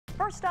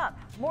First up,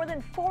 more than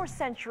 4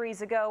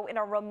 centuries ago in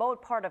a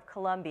remote part of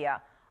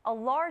Colombia, a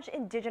large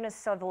indigenous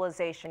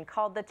civilization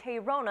called the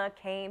Tairona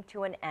came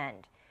to an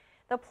end.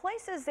 The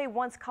places they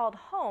once called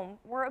home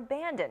were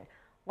abandoned,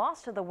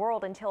 lost to the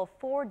world until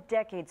 4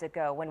 decades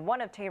ago when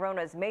one of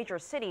Tairona's major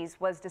cities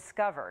was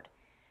discovered.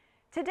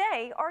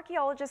 Today,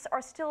 archaeologists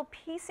are still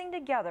piecing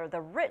together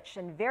the rich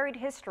and varied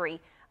history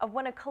of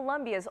one of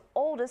Colombia's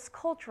oldest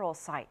cultural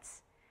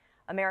sites.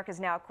 America's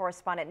Now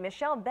correspondent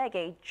Michelle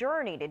Begue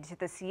journeyed into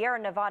the Sierra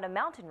Nevada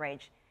mountain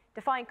range to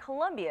find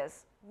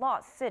Colombia's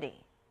lost city.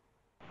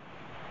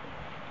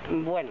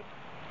 Bueno,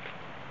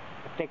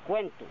 te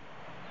cuento.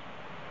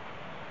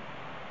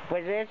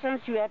 Pues esa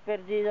ciudad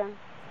perdida,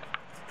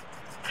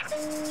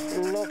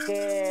 lo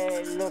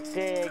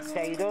que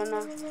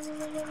Tairona,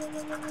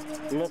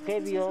 lo que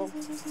vio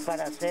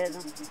para hacer,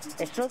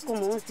 eso es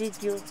como un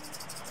sitio,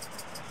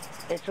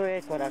 eso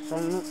es el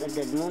corazón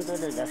del mundo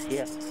de la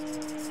sierra.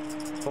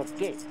 ¿Por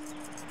qué?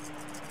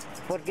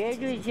 Porque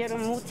ellos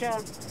hicieron mucha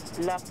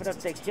la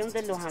protección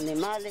de los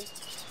animales,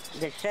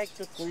 de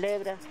insectos,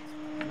 culebras,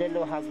 de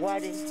los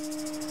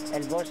jaguares,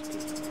 el bosque,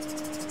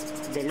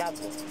 del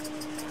agua.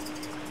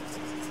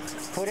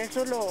 Por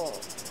eso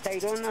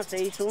Tairona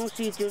se hizo un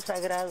sitio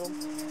sagrado,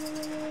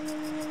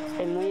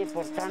 es muy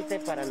importante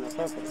para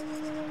nosotros.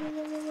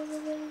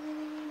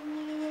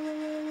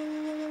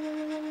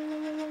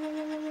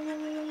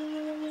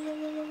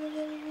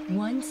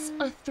 Once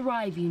a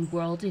thriving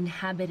world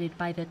inhabited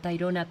by the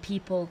Tairona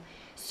people,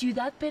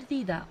 Ciudad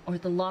Perdida, or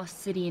the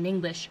Lost City in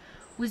English,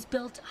 was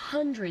built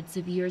hundreds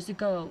of years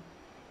ago.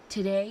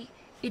 Today,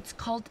 it's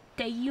called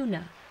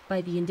Tayuna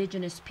by the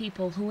indigenous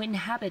people who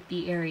inhabit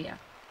the area.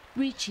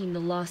 Reaching the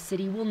Lost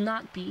City will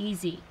not be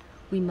easy.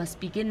 We must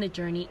begin the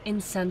journey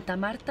in Santa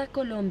Marta,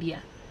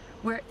 Colombia,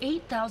 where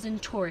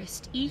 8,000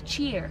 tourists each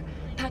year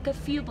pack a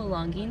few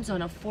belongings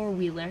on a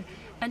four-wheeler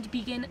and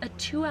begin a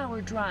 2-hour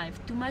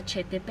drive to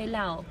Machete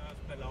Pelao.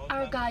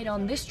 Our guide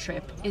on this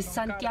trip is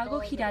Santiago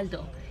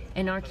Giraldo,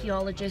 an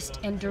archaeologist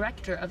and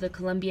director of the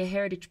Colombia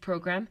Heritage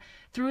Program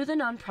through the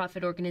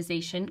nonprofit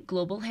organization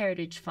Global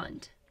Heritage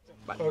Fund.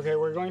 Okay,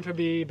 we're going to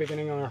be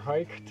beginning our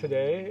hike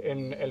today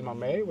in El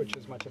Mamey, which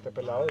is Machete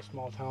Pelao, a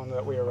small town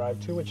that we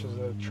arrived to, which is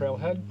a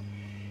trailhead.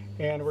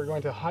 And we're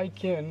going to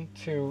hike in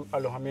to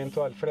Alojamiento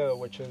Alfredo,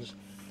 which is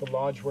the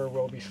lodge where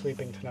we'll be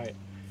sleeping tonight.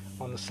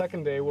 On the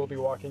second day, we'll be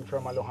walking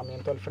from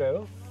Alojamiento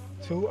Alfredo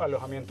to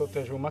Alojamiento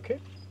Tejumaque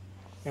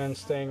and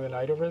staying the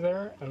night over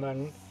there. And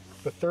then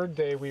the third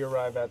day, we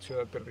arrive at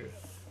Ciudad Perdida.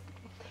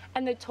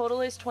 And the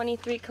total is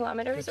 23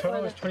 kilometers? The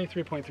total is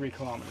 23.3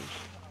 kilometers.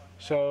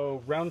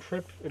 So round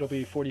trip, it'll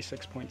be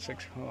 46.6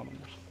 kilometers.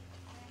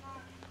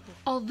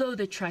 Although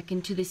the trek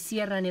into the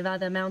Sierra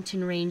Nevada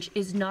mountain range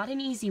is not an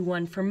easy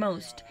one for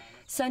most,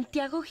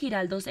 Santiago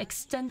Giraldo's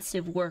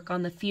extensive work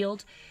on the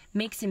field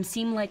makes him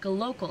seem like a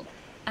local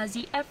as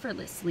he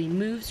effortlessly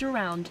moves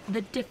around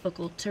the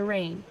difficult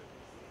terrain.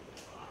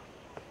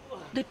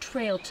 The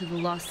trail to the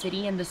lost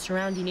city and the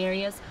surrounding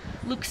areas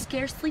look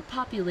scarcely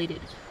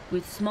populated,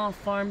 with small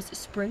farms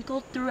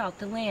sprinkled throughout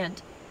the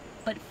land.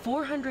 But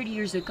 400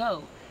 years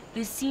ago,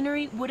 the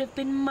scenery would have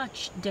been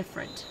much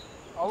different.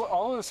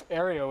 All of this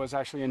area was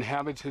actually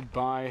inhabited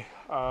by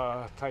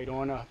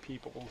Tairona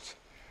peoples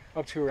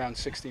up to around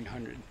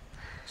 1600.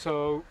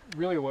 So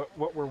really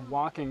what we're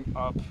walking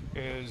up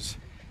is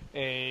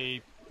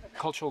a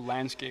cultural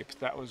landscape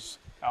that was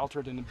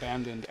altered and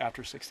abandoned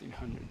after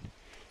 1600.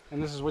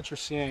 And this is what you're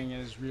seeing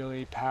is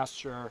really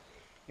pasture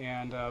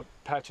and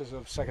patches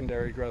of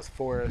secondary growth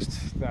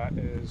forest that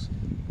is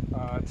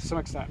to some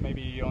extent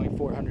maybe only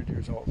 400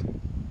 years old.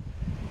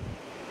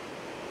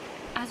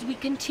 As we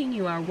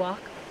continue our walk,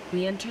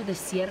 we enter the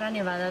Sierra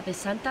Nevada de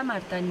Santa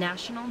Marta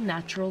National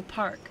Natural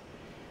Park.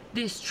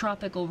 This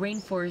tropical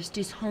rainforest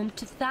is home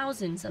to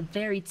thousands of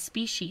varied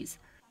species.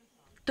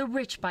 The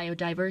rich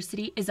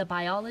biodiversity is a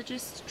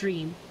biologist's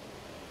dream.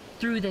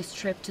 Through this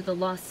trip to the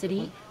lost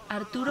city,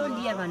 Arturo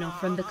Liévano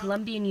from the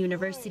Colombian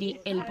University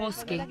El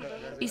Bosque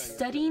is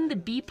studying the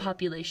bee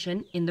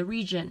population in the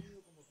region.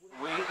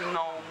 We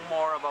know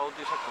more about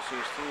this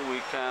ecosystem.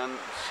 We can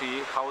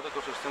see how the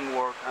ecosystem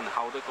works and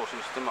how the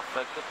ecosystem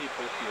affects the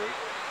people here,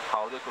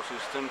 how the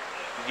ecosystem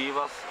gives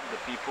us,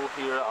 the people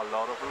here, a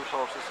lot of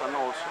resources, and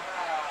also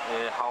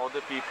how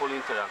the people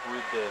interact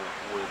with the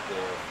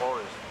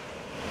forest.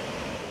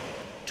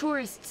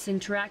 Tourists'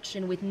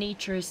 interaction with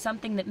nature is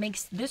something that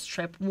makes this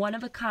trip one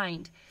of a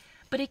kind,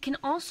 but it can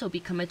also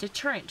become a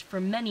deterrent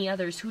for many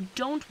others who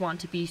don't want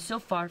to be so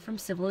far from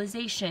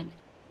civilization.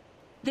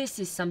 This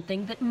is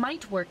something that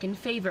might work in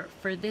favor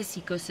for this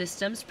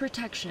ecosystem's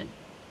protection.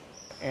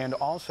 And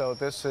also,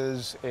 this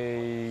is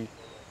a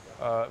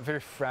very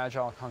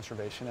fragile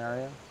conservation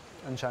area.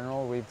 In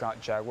general, we've got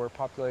jaguar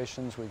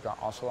populations, we've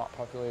got ocelot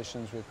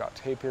populations, we've got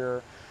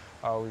tapir,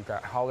 we've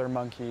got howler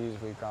monkeys,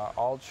 we've got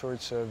all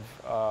sorts of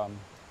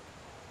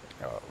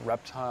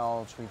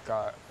reptiles, we've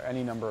got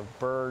any number of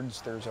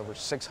birds. There's over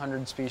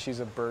 600 species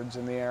of birds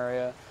in the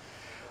area.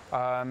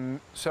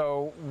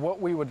 So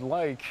what we would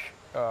like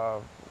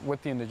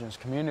with the indigenous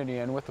community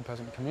and with the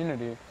peasant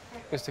community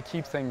is to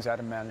keep things at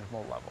a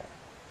manageable level.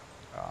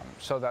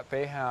 so that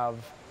they have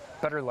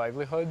better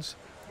livelihoods,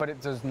 but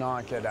it does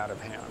not get out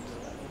of hand.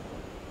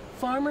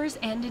 Farmers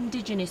and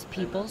indigenous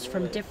peoples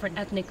from different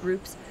ethnic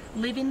groups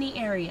live in the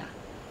area.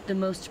 The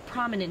most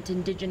prominent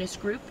indigenous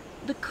group,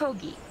 the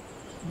Kogi.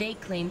 They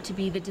claim to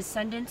be the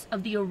descendants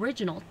of the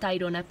original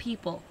Tairona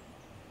people.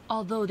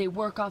 Although they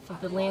work off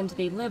of the land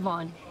they live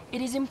on,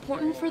 it is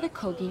important for the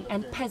Kogi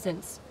and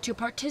peasants to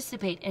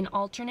participate in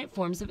alternate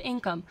forms of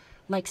income,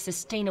 like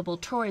sustainable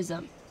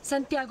tourism.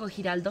 Santiago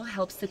Giraldo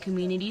helps the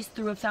communities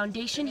through a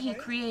foundation he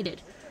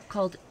created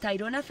called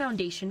Tairona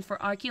Foundation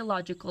for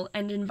Archaeological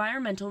and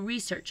Environmental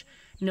Research,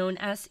 known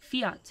as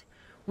FIAT,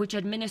 which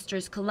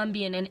administers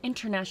Colombian and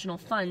international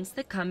funds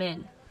that come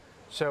in.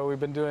 So we've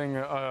been doing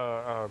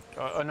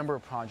a number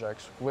of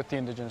projects with the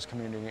indigenous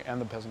community and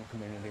the peasant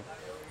community.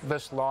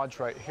 This lodge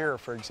right here,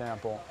 for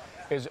example,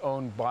 is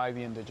owned by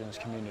the indigenous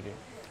community.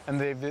 And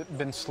they've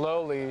been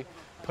slowly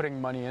putting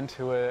money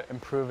into it,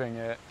 improving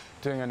it,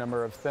 doing a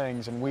number of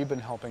things, and we've been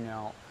helping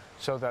out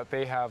so that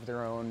they have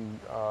their own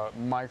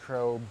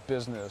micro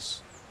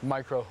business,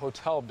 micro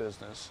hotel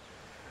business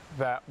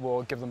that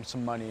will give them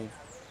some money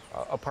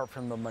apart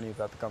from the money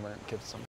that the government gives them.